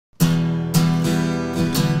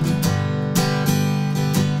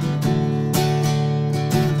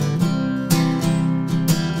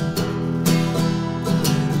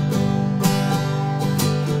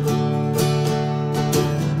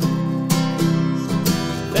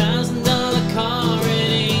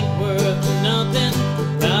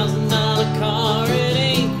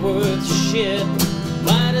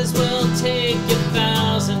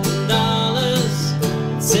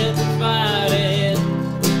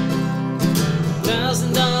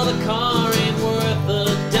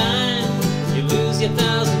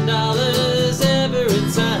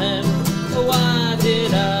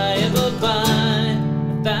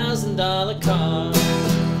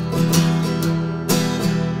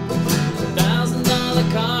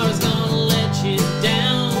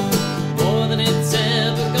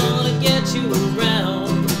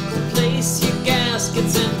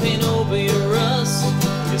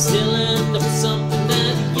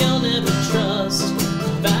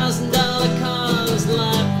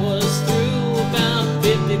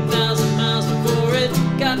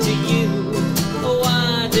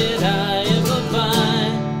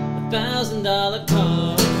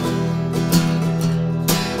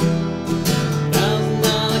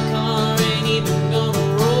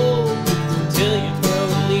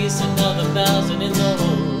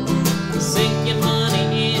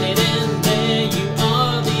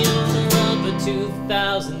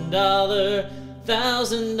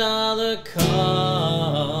$1,000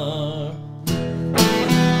 car.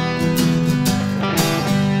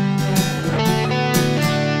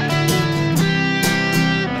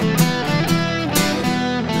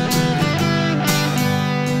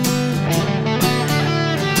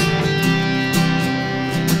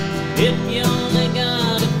 If you only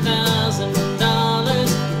got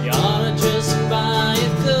 $1,000, you ought to just buy a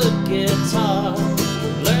good guitar.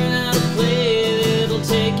 Learn how to play it, it'll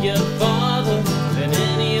take you farther than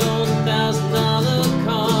any old $1,000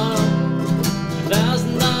 car.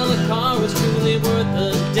 $1,000 car was truly worth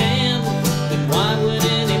a damn. Then why would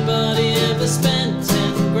anybody ever spend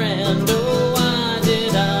 10 grand? Oh, why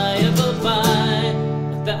did I ever buy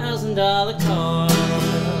 $1,000 car?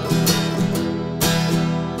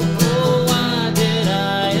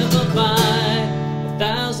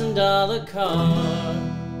 $1,000 car.